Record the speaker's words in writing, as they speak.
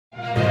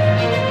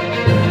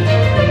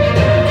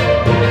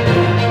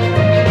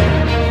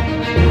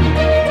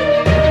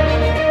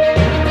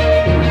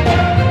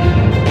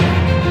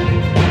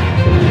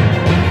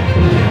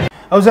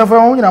I was ever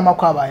on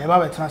Makwaba,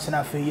 about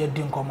Transna for your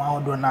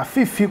dinko, na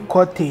Fifi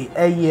Kwetey,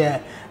 a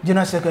year,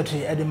 General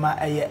Secretary Edema,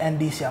 a year,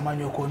 NDC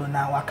Amanyoko,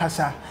 now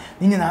Wakasa,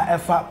 Nina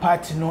Efa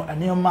party no,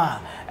 and your ma,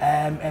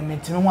 and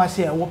Mintimwa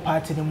say, what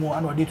party the more,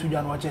 and what did to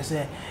John Watcher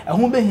say, and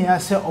whom be here,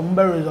 say,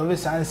 Umber of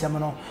his science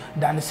seminal,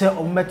 than say,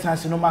 Umber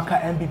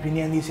Transnomaka, NPP,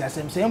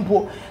 NDC, same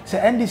po, say,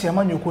 NDC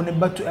Amanyoko,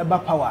 but to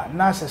Eba power,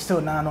 Nasa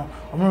still nano,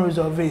 Umber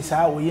of his,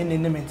 how we in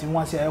the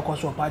Mintimwa say, a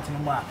cost of party no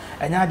more,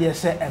 and I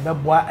say,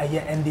 Eba boy, a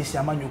year, NDC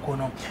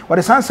Amanyoko. What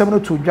the San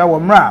Seminole to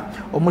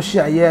Jawamra,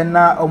 Omushia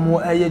Yena,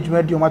 Omo Aye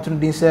Jumedi Matun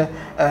Dinse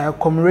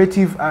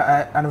commemorative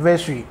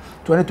anniversary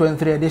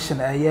 2023 edition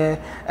a year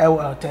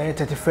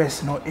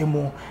 31st no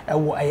emo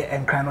ewo aye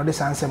enkran no the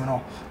San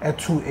Seminole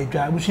etu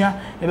edwa abusia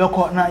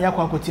ebekọ na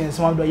yakwa kwoti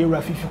ensema do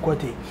Yewura Fifi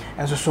Kwetey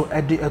enso so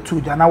ede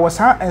etu dwa na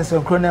wosa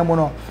ensenkro na emo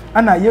no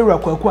ana Yewura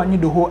kwaku anyi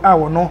do ho a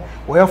wono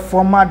wo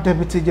former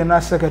deputy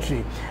general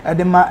secretary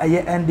edema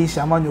aye NDC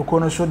Amanyoko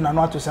no so na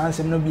no ato San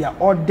Seminole bia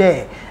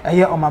ode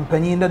aye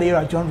omampanyin da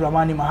Yewura John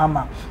Dramani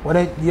Mahama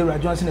wore Yewura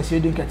Johnson na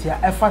sedin katia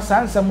efa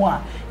San Seminole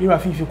Yewura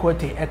Fifi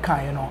Kwetey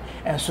ekan no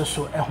enso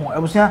so eho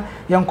abusia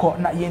yanko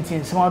na yenti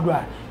ensema do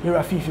a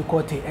Yewura Fifi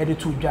Kwetey ede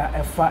tu dwa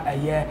efa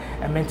aye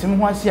mentim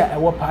ho ase a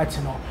ewo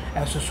party no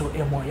enso so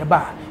emo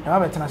yeba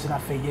betena se na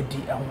fe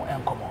yedi eho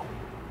enkomo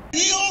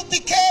real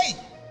decay,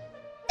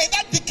 and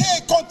that decay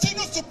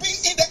continues to be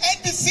in the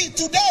NDC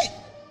today.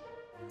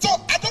 So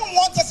I don't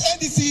want us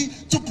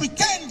NDC to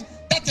pretend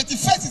that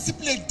 31st is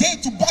simply a day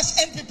to bash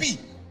NPP.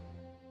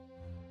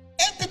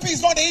 NPP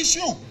is not the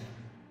issue.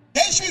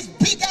 The issue is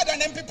bigger than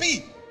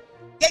NPP.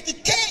 The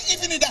decay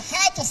even in the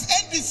heart of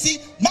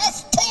NDC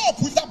must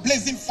stop with that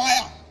blazing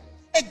fire.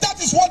 And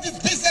that is what this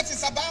business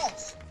is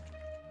about.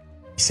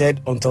 He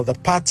said until the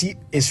party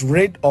is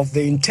rid of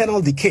the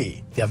internal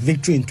decay, their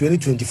victory in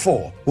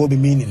 2024 will be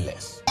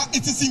meaningless.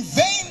 It is in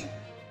vain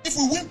if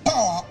we win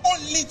power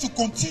only to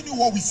continue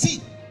what we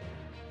see.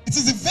 It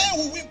is in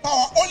vain we win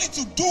power only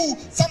to do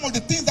some of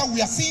the things that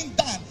we are seeing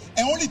done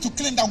and only to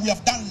claim that we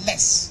have done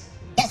less.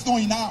 That's not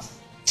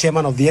enough.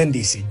 Chairman of the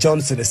NDC,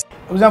 Johnson, is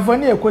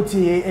Uzafoni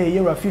Kwetey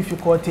Yewura Fifi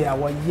Kwetey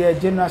our year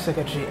general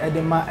secretary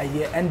Edema a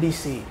year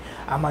NDC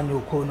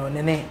Amanyoko no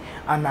nene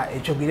ana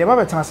echobi de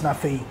baba tanse na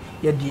fei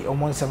yedi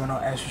omonsem no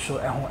ensoso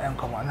eho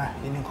enkomo na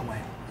yeni nkomo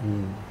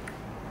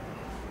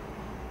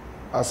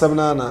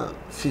asamna na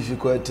Fifi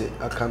Kwetey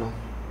akano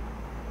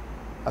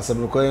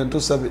asamno koyen to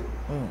sabe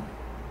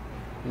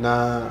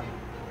na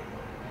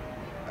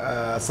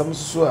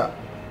asamsusu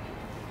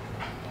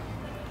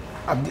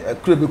a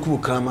kurebe ku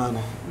krama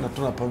no na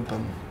to na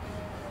pampam.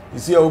 You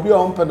see, I'll be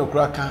on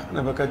Penocraka,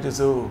 never catch you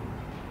so.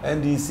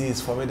 NDC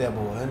is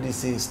formidable,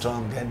 NDC is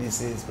strong,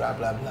 NDC is blah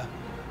blah blah.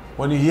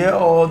 When you hear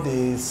all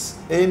this,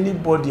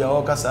 anybody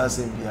or Casas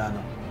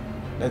piano,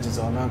 that is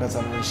on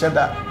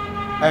Shatta,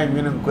 I'm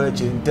meaning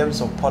in terms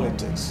of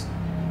politics.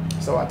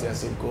 So what I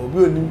say, go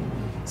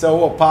so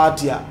what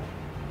party,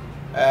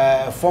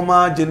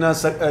 former general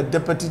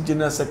deputy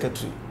general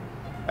secretary,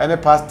 and a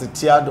past the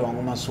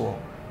Adom,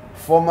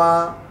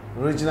 former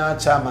regional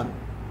chairman.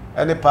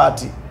 Any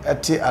party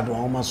at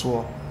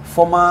Adom,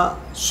 former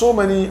so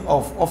many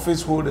of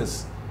office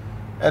holders,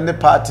 any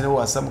party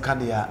was some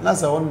candidate.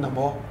 That's our own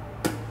number.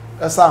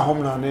 That's our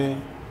home now.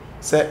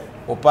 Say,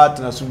 or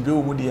party na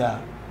sumbu mudia.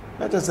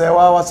 Let us say,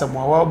 wow, what's some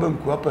more welcome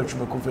to upper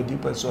Chumaco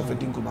deeper so for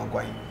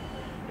Dinkumakwai.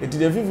 It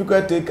is a Fifi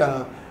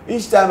Kwetey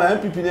each time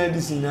NPP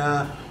NDC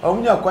na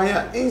Omunya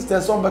Kwaya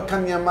instead some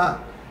Bakanyama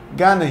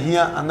Ghana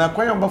here and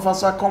Akwaya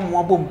Bafasa come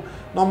one boom.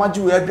 No matter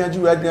you had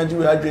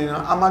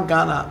Ama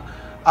Ghana.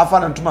 Afa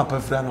na ntuma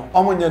pafra no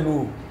omonye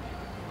no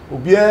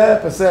obia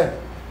pese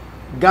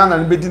Ghana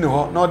ne bedi ne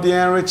ho na ode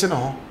enrich ne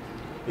ho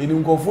eni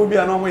nkofo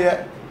bia na omoye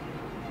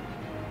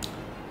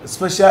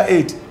special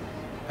aid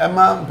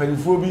ema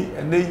mpanifo bi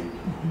enei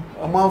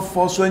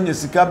omanfo so anya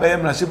sika ba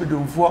yemra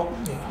shebedomfo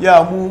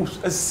ya mu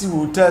asisi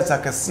hotels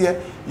akase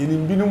yeni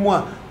binu mu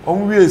a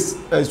omo wie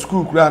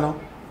school kura no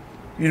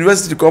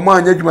university ko mo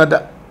anya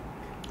dwumada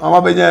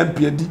ama benya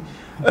mpiadi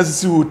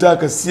asisi hotel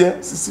akase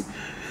sisi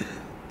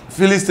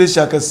filling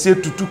station can say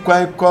to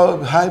quite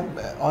high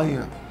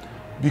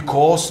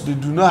because they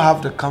do not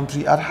have the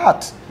country at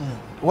heart.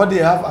 What they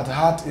have at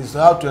heart is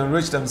how to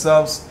enrich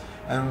themselves,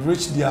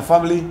 enrich their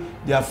family,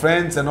 their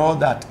friends, and all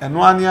that. And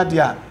one year,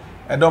 there,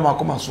 Adom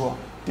akoma so.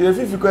 The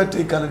Fifi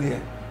Kwetey Canada,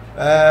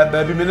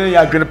 baby, me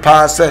ya green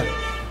pass or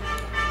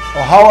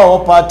how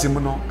our party,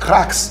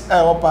 cracks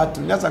our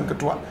party. Yes, I'm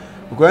going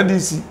because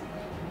NDC,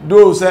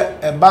 those say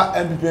about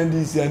NPP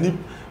NDC and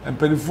and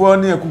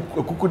Penifoni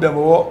kuku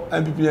demo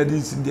NPP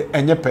NDC in the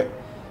enyepe.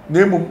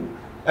 Name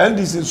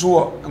NDC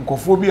so and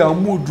Kofi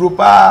and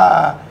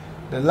dropa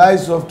the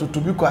lives of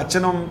Tobiko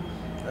Achenom,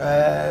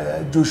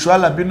 Joshua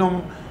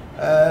Labinum,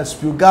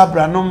 Spilga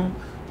Branum,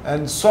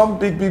 and some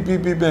big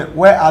men.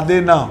 Where are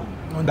they now?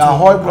 The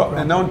Hoy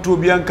and now to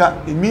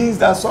Bianca. It means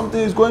that something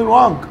is going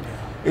wrong.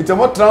 It's a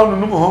what round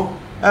no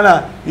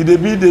and it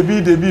be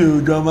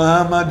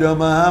Dramahama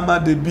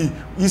the B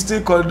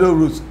Eastern Corridor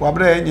routes.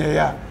 Wabre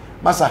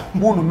Masa,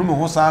 Moon no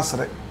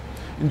Hosasre.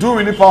 In 2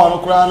 minutes power no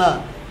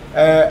crana.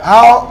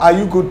 how are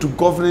you going to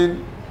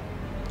govern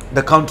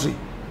the country?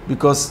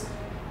 Because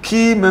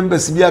key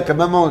members be a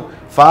kamama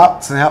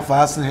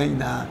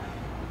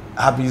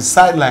have been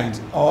sidelined,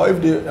 or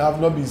if they have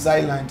not been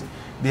sidelined,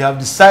 they have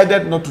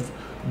decided not to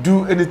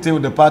do anything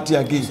with the party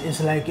again. It's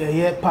like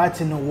a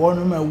party no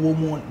one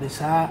woman this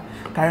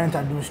current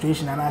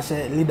administration and I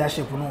say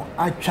leadership no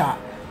acha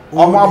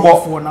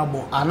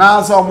and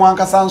answer one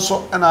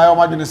casanso and I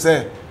imagine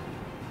say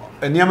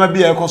and never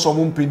be a cause of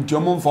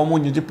pintium from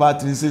one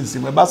party since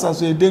my bassa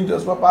so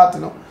dangerous for party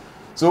no.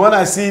 So when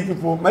I see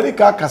people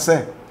medical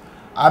case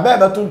I bet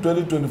that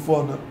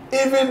 2024 no,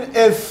 even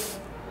if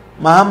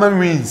Muhammad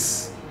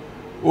wins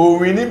or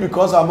winning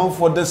because I'm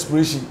for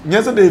desperation.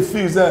 Yesterday they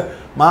feel that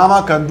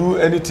Mahama can do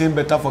anything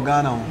better for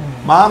Ghana.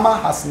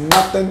 Mahama has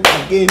nothing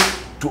again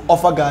to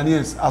offer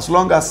Ghanaians as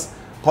long as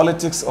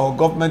politics or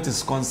government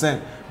is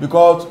concerned.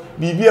 Because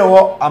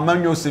BBA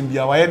Amanyo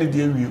Simbia, why any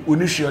day we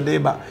unisho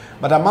deba,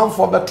 but a man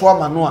for better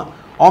manua,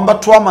 on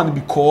better man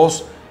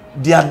because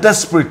they are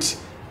desperate.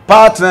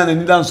 Partner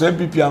and needance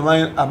NPP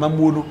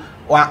Amamudu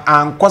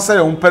and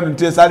Kwasa on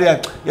penalty area,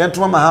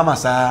 Yantuma Mahama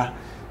sa.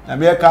 Na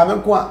me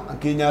come kwa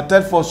Kenya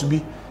third force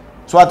be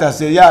so what I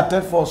say yeah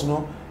third force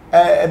no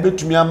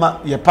betumi ama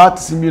your party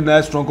sim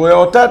na strong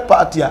or third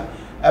party a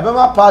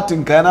ebema party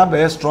nkan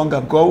be stronger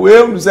because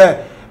we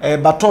say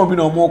baton bi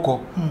no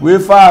moko we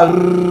fa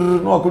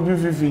no akobi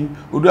fifi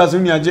odu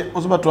asem niaje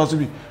onso bato aso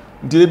bi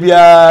ntire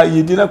bia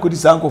yedi na kodi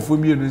sankofo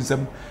mienu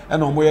nsem e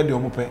na omo ye de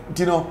omo pe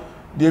ntino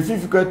the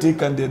Fifi Kwetey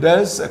candidate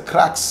there's a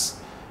cracks,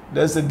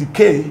 there's a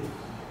decay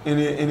in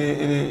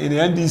the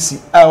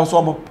NDC I also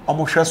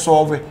omo hwe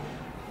solve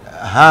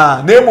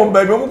ha na emu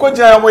mba bi mu ko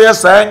gyan mo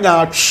yesa nya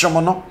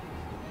atwem no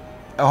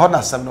e ho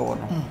na sam no wo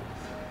no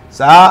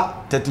sa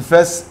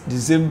 31st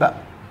December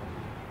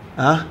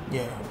yeah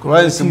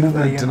Cross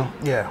movement no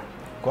yeah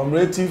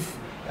commemorative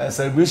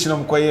celebration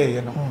of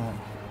koye no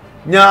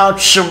nya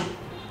atwem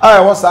ai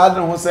wo sa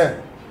adon ho se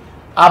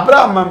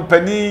Abraham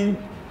mpani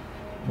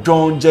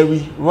John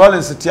Jerry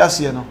Rollins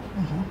tiase no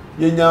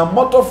ye nya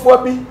motofo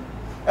bi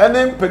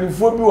ene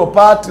mpanifo bi wo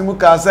party mu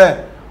ka se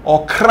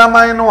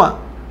okraman no a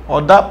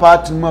or that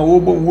part ma wo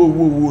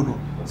no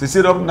se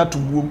say up na to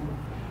boom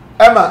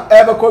ema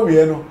ebe ko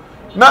wie no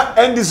na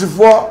NDC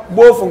for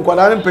both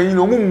nkwada mpanyin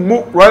no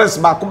mu Rollins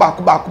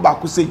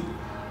baako say e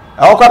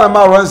okwa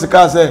ma Rollins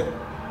ka say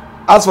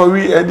as for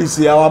we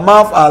NDC our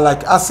mouth are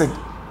like acid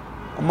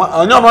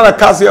onyo no na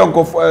ka say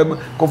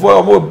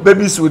omo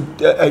babies with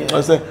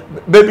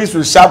babies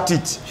with sharp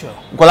teeth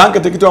nkwala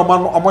nketekete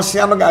omo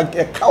hia no ga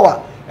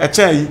kawa e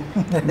chen yi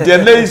de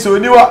lay so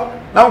niwa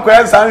na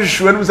nkwaya san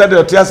hwehwe no say de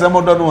otiase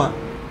mo do no a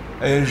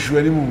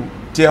hwehwe ni mu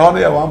tie ho no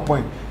ya 1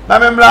 point na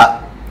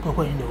memra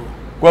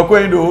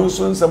kwakwindo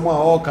so nsem a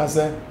o ka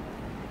say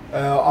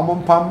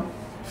omompam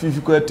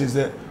Fifi Kwetey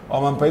say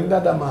omompam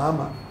dada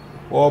Mahama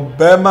o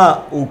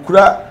bema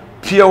okura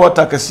pure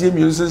water kase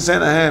mi nsensen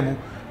na hem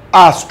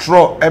a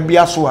straw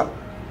ebia so a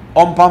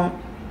ompam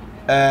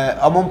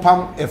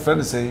a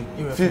friend say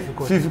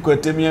Fifi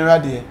Kwetey mi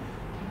enrade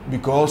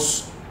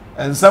because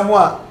ensam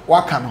a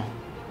waka no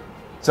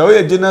so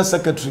we general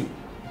secretary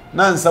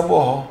na ensam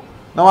ho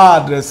na wa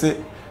address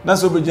na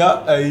so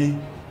beja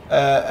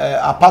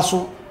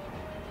apaso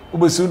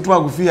obesi ntuma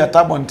gufi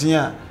atabonten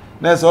a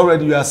na so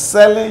already you are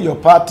selling your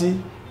party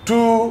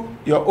to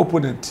your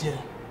opponent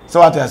so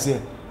what I say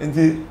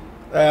nti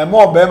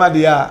more be ma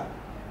dia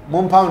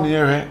mon pound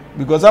here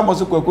because I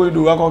must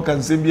kwakwindo wako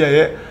kan say bia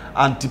ye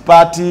anti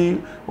party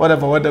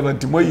whatever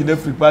nti mo yi na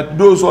free party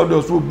those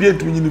who be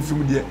etu nyi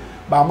film there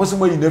ba mo so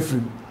mo yi na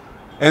free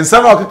and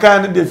some of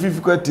kind the Fifi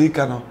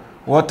Kwetey no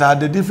what are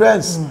the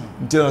difference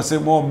until say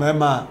more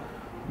mema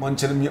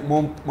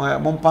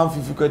mon pam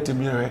Fifi Kwetey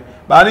mi here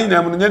ba ni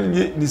na mo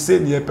ni say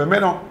ni epeme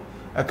no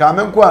e ka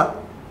menko a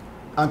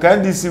anka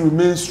NDC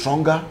remain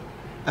stronger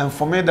and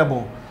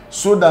formidable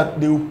so that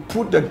they will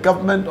put the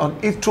government on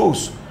its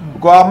toes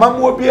because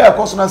amamu bi e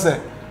koso na say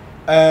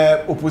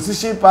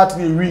opposition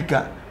party ni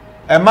weaker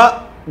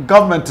ema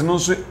government no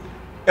so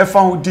e fa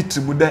ho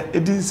ditimu da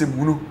edinse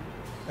mu no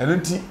eno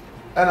nti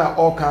ana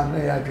all can na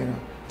ya gena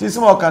ti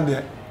small can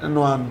there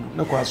no an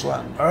na kwaso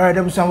an all right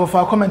dem some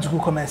for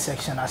comment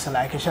section as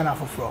like share na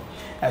for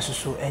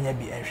so enya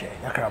bi enhwe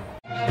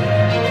yakrabo